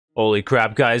Holy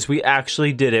crap, guys, we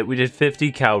actually did it. We did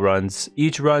 50 cow runs.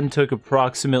 Each run took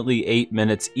approximately 8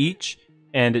 minutes each,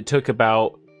 and it took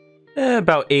about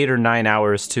 8 or 9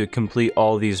 hours to complete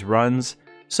all these runs.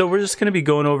 So we're just going to be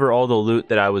going over all the loot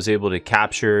that I was able to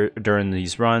capture during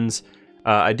these runs.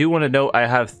 I do want to note I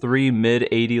have 3 mid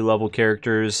 80 level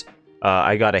characters.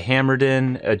 I got a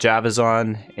Hammerden, a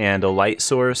Javazon, and a Light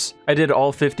Source. I did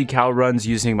all 50 cow runs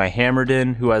using my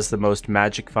Hammerden, who has the most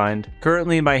magic find.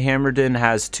 Currently, my Hammerden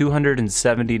has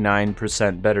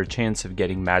 279% better chance of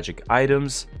getting magic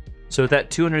items. So with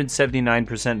that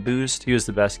 279% boost, he was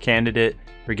the best candidate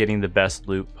for getting the best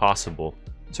loot possible.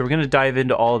 So we're going to dive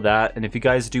into all of that, and if you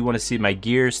guys do want to see my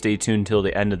gear, stay tuned till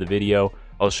the end of the video.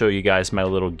 I'll show you guys my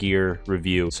little gear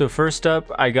review. So first up,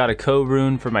 I got a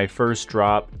co-rune for my first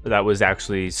drop. That was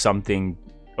actually something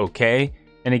okay.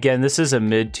 And again, this is a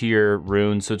mid-tier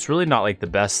rune, so it's really not like the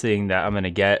best thing that I'm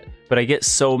gonna get. But I get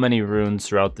so many runes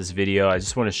throughout this video, I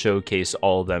just want to showcase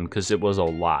all of them because it was a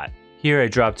lot. Here I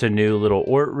dropped a new little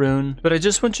Ort rune, but I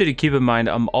just want you to keep in mind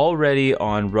I'm already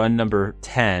on run number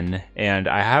 10, and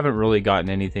I haven't really gotten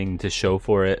anything to show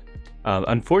for it.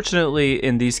 Unfortunately,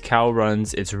 in these cow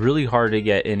runs, it's really hard to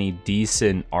get any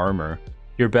decent armor.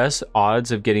 Your best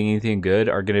odds of getting anything good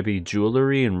are going to be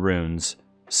jewelry and runes.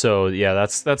 So yeah,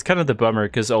 that's kind of the bummer,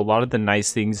 because a lot of the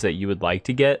nice things that you would like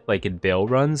to get, like in Bale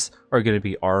runs, are going to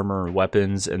be armor and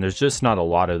weapons, and there's just not a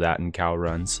lot of that in cow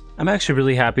runs. I'm actually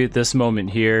really happy at this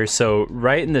moment here. So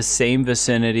right in the same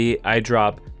vicinity, I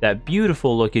drop that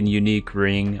beautiful looking unique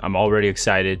ring. I'm already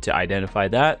excited to identify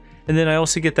that. And then I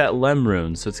also get that Lem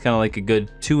rune, so it's kind of like a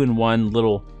good 2-in-1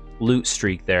 little loot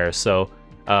streak there. So,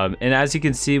 and as you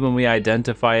can see when we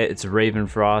identify it, it's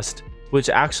Ravenfrost, which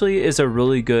actually is a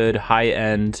really good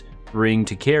high-end ring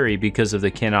to carry because of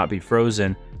the cannot be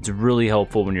frozen. It's really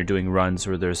helpful when you're doing runs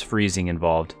where there's freezing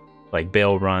involved, like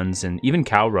Bale runs and even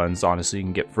cow runs. Honestly, you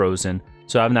can get frozen.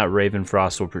 So having that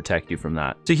Ravenfrost will protect you from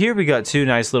that. So here we got 2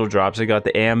 nice little drops. I got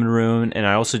the Ammon rune, and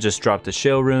I also just dropped the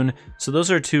Shale rune. So those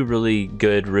are 2 really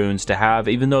good runes to have,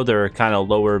 even though they're kind of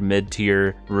lower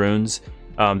mid-tier runes.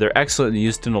 They're excellent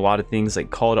used in a lot of things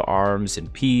like Call to Arms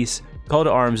and Peace. Call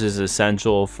to Arms is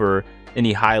essential for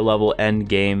any high-level end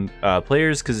game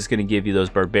players because it's going to give you those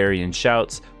barbarian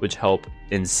shouts, which help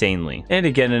insanely. And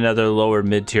again, another lower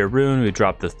mid-tier rune, we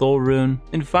dropped the Thul rune.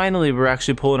 And finally, we're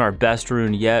actually pulling our best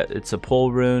rune yet. It's a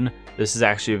Pole rune. This is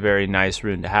actually a very nice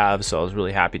rune to have, so I was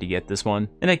really happy to get this one.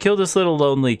 And I killed this little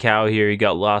lonely cow here. He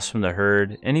got lost from the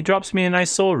herd, and he drops me a nice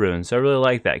soul rune, so I really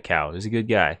like that cow. He's a good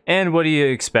guy. And what do you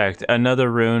expect? Another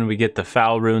rune. We get the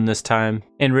Foul rune this time.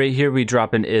 And right here, we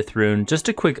drop an Ith rune. Just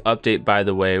a quick update, by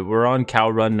the way. We're on cow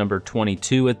run number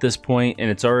 22 at this point, and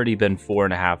it's already been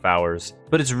 4.5 hours.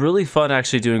 But it's really fun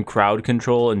actually doing crowd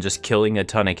control and just killing a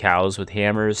ton of cows with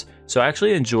hammers. So I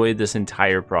actually enjoyed this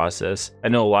entire process. I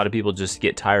know a lot of people just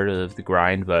get tired of the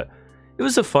grind, but it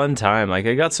was a fun time. Like,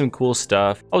 I got some cool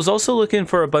stuff. I was also looking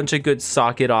for a bunch of good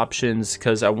socket options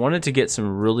because I wanted to get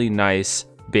some really nice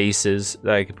bases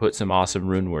that I could put some awesome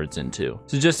rune words into.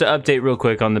 So just to update real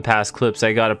quick on the past clips,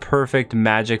 I got a perfect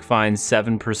magic find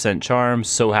 7% charm.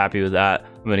 So happy with that.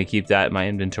 I'm going to keep that in my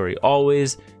inventory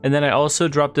always. And then I also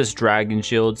dropped this dragon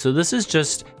shield. So this is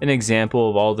just an example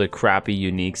of all the crappy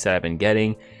uniques that I've been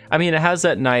getting. I mean, it has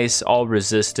that nice all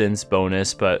resistance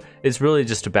bonus, but it's really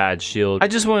just a bad shield. I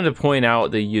just wanted to point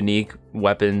out the unique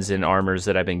weapons and armors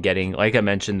that I've been getting. Like I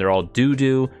mentioned, they're all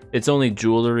doo-doo. It's only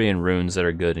jewelry and runes that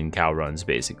are good in cow runs,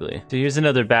 basically. So here's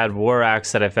another bad war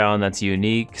axe that I found that's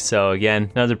unique. So again,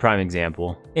 another prime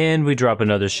example. And we drop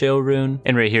another shale rune.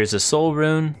 And right here's a soul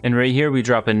rune. And right here we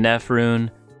drop a Neff rune.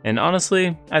 And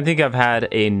honestly, I think I've had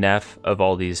a Neff of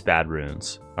all these bad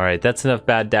runes. Alright, that's enough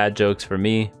bad dad jokes for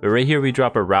me. But right here we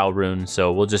drop a Rao rune,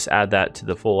 so we'll just add that to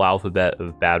the full alphabet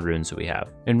of bad runes that we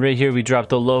have. And right here we drop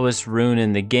the lowest rune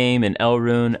in the game, an L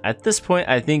rune. At this point,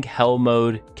 I think Hell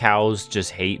mode cows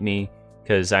just hate me.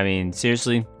 Because, I mean,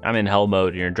 seriously, I'm in Hell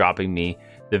mode and you're dropping me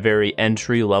the very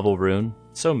entry level rune.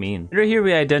 So mean. Right here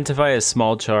we identify a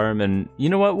small charm, and you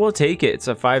know what, we'll take it. It's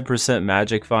a 5%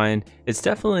 magic find. It's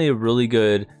definitely a really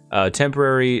good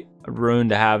temporary rune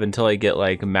to have until I get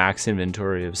like max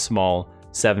inventory of small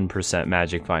 7%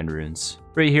 magic find runes.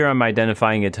 Right here I'm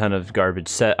identifying a ton of garbage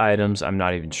set items. I'm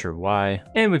not even sure why.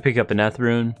 And we pick up an Eth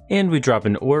rune. And we drop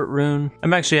an Ort rune.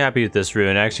 I'm actually happy with this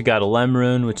rune. I actually got a Lem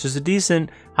rune, which is a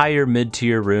decent higher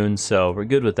mid-tier rune, so we're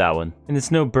good with that one. And it's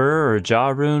no Burr or Jaw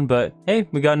rune, but hey,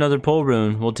 we got another Pole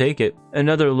rune. We'll take it.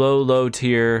 Another low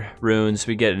tier runes.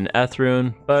 We get an Eth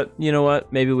rune, but you know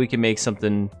what? Maybe we can make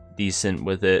something decent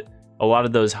with it. A lot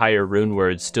of those higher rune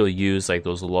words still use like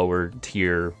those lower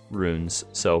tier runes,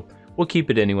 so we'll keep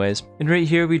it anyways. And right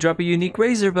here we drop a unique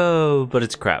razor bow, but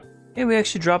it's crap. And we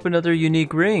actually drop another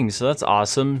unique ring, so that's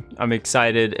awesome. I'm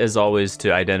excited as always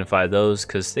to identify those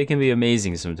because they can be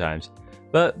amazing sometimes.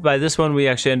 But by this one we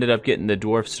actually ended up getting the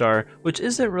Dwarf Star, which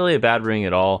isn't really a bad ring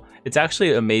at all. It's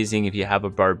actually amazing if you have a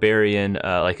Barbarian,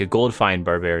 like a Gold Find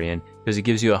Barbarian, because it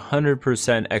gives you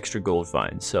 100% extra Gold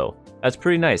Find. So that's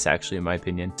pretty nice actually in my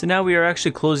opinion. So now we are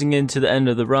actually closing into the end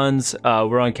of the runs.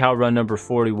 We're on cow run number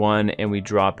 41 and we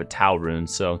drop a Tau rune.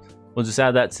 So we'll just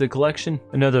add that to the collection.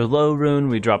 Another low rune,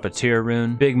 we drop a tier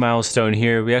rune. Big milestone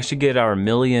here, we actually get our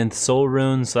 1,000,000th soul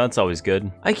rune, so that's always good.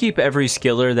 I keep every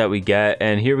skiller that we get,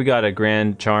 and here we got a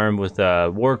grand charm with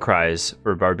war cries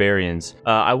for barbarians.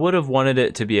 I would have wanted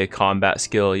it to be a combat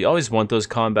skill. You always want those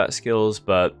combat skills,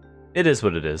 but it is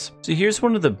what it is. So here's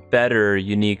one of the better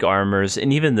unique armors,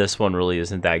 and even this one really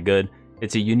isn't that good.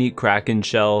 It's a unique Kraken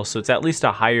shell, so it's at least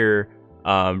a higher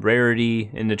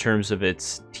rarity in the terms of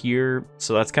its tier,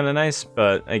 so that's kind of nice.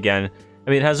 But again, I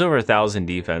mean, it has over 1,000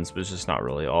 defense, but it's just not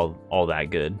really all that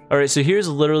good. All right, so here's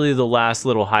literally the last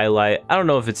little highlight. I don't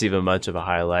know if it's even much of a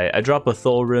highlight. I drop a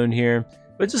Thul rune here,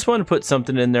 but just want to put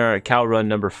something in there. Cow run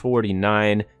number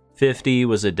 49. 50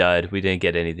 was a dud. We didn't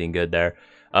get anything good there.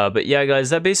 But yeah,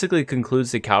 guys, that basically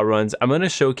concludes the cow runs. I'm going to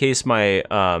showcase my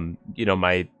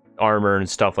my armor and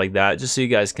stuff like that, just so you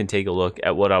guys can take a look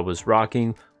at what I was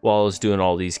rocking while I was doing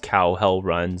all these cow hell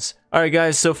runs. Alright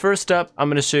guys, so first up, I'm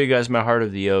going to show you guys my Heart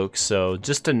of the Oak. So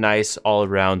just a nice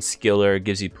all-around skiller,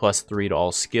 gives you +3 to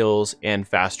all skills and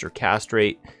faster cast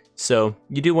rate. So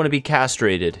you do want to be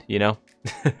castrated, you know?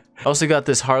 I also got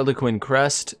this Harlequin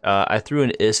crest. I threw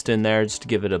an ist in there just to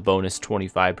give it a bonus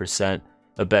 25%,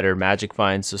 a better magic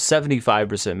find. So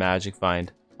 75% magic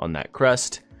find on that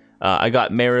crest. I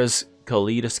got Mara's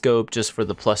Kaleidoscope just for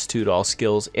the +2 to all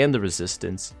skills and the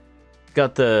resistance.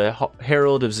 Got the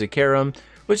Herald of Zakarum,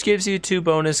 which gives you 2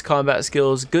 bonus combat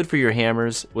skills, good for your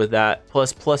hammers with that,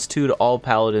 plus +2 to all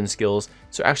paladin skills,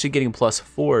 so actually getting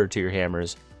 +4 to your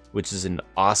hammers, which is an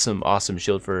awesome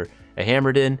shield for a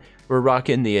Hammerden. We're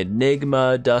rocking the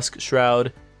Enigma Dusk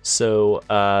Shroud, so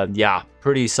yeah,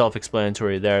 pretty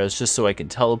self-explanatory there. It's just so I can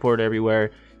teleport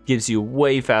everywhere, gives you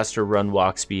way faster run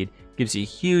walk speed, gives you a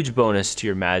huge bonus to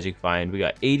your magic find. We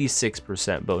got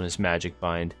 86% bonus magic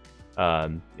find.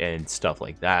 And stuff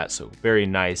like that, so very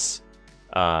nice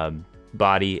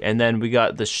body. And then we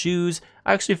got the shoes.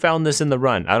 I actually found this in the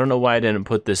run. I don't know why I didn't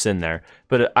put this in there,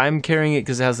 but I'm carrying it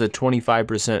because it has a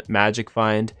 25% magic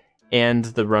find, and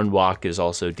the run walk is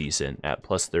also decent at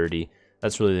 +30.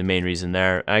 That's really the main reason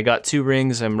there. I got 2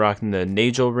 rings. I'm rocking the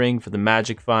Nagel ring for the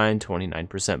magic find,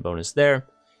 29% bonus there,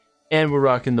 and we're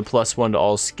rocking the +1 to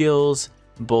all skills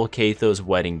Bull Catho's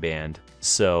wedding band.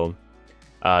 So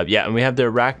yeah, and we have the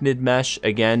Arachnid Mesh,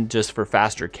 again, just for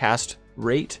faster cast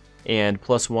rate, and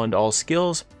 +1 to all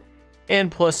skills, and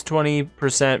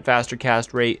 +20% faster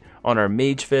cast rate on our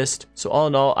Mage Fist. So all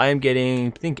in all, I am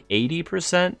getting, I think,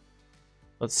 80%?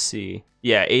 Let's see.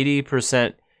 Yeah,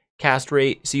 80% cast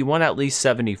rate. So you want at least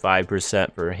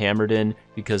 75% for Hammerden,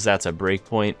 because that's a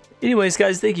breakpoint. Anyways,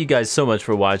 guys, thank you guys so much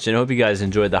for watching. I hope you guys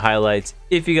enjoyed the highlights.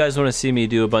 If you guys want to see me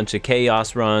do a bunch of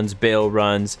chaos runs, Bale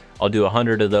runs, I'll do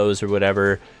 100 of those or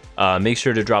whatever. Make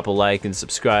sure to drop a like and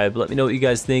subscribe. Let me know what you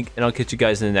guys think, and I'll catch you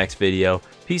guys in the next video.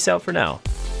 Peace out for now.